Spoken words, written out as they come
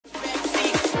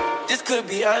this could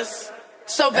be us.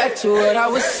 So back to what I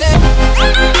was saying.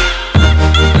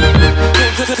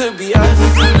 Could be us.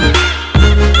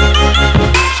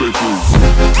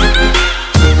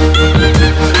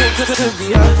 Could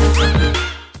be us.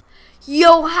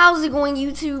 Yo, how's it going,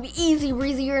 YouTube? Easy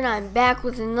Breezy here, and I'm back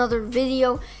with another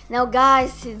video. Now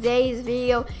guys, today's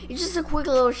video is just a quick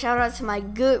little shout out to my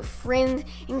good friends.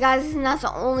 And guys, this is not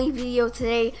the only video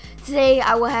today. Today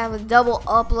I will have a double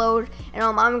upload, and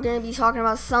I'm going to be talking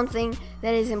about something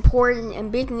that is important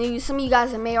and big news. Some of you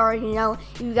guys may already know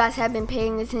if you guys have been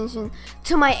paying attention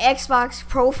to my Xbox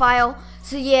profile.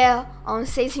 So yeah,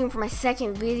 stay tuned for my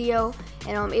second video,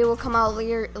 and it will come out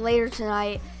later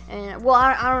tonight. And well,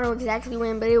 I don't know exactly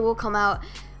when, but it will come out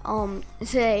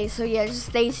today. So yeah, just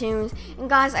stay tuned. And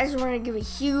guys, I just want to give a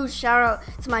huge shout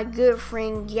out to my good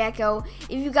friend GECKO.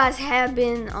 If you guys have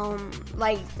been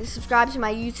like subscribed to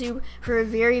my YouTube for a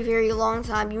very long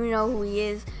time, you know who he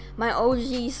is. My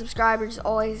OG subscribers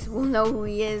always will know who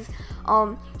he is.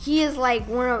 He is like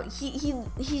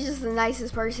he's just the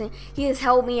nicest person. He has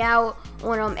helped me out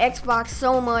on Xbox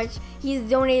so much. He's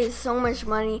donated so much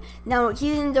money. Now he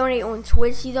didn't donate on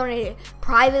Twitch. He donated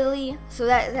privately, so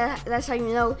that's how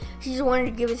you know. He just wanted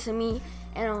to give it to me,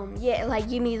 and yeah, like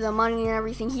give me the money and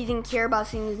everything. He didn't care about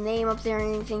seeing his name up there or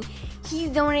anything. He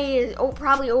donated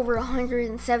probably over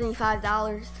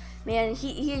 $175. Man,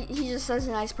 he's just such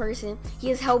a nice person. He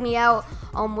has helped me out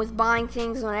with buying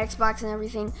things on Xbox and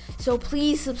everything. So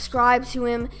please subscribe to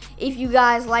him if you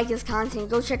guys like his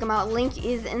content. Go check him out. Link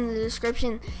is in the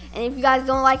description. And if you guys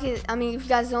don't like it, if you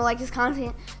guys don't like his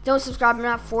content, don't subscribe. I'm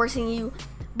not forcing you.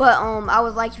 But I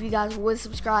would like if you guys would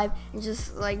subscribe, and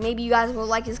just like maybe you guys will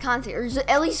like his content, or just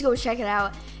at least go check it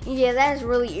out. And yeah, that is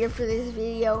really it for this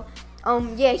video.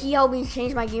 Yeah, he helped me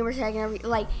change my gamer tag and everything.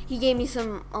 Like, he gave me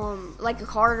some like a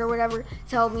card or whatever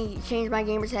to help me change my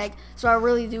gamer tag. So I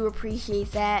really do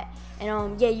appreciate that.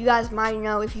 And yeah, you guys might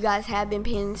know if you guys have been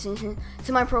paying attention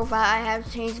to my profile, I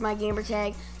have changed my gamer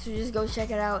tag. So just go check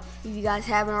it out if you guys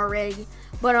haven't already.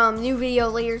 But new video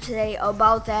later today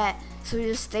about that. So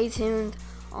just stay tuned.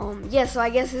 Yeah, so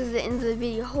I guess this is the end of the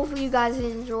video. Hopefully you guys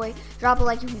did enjoy. Drop a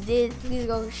like if you did. Please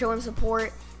go show him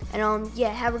support. And yeah,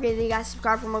 have a great day, guys.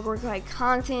 Subscribe for more great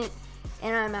content.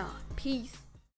 And I'm out. Peace.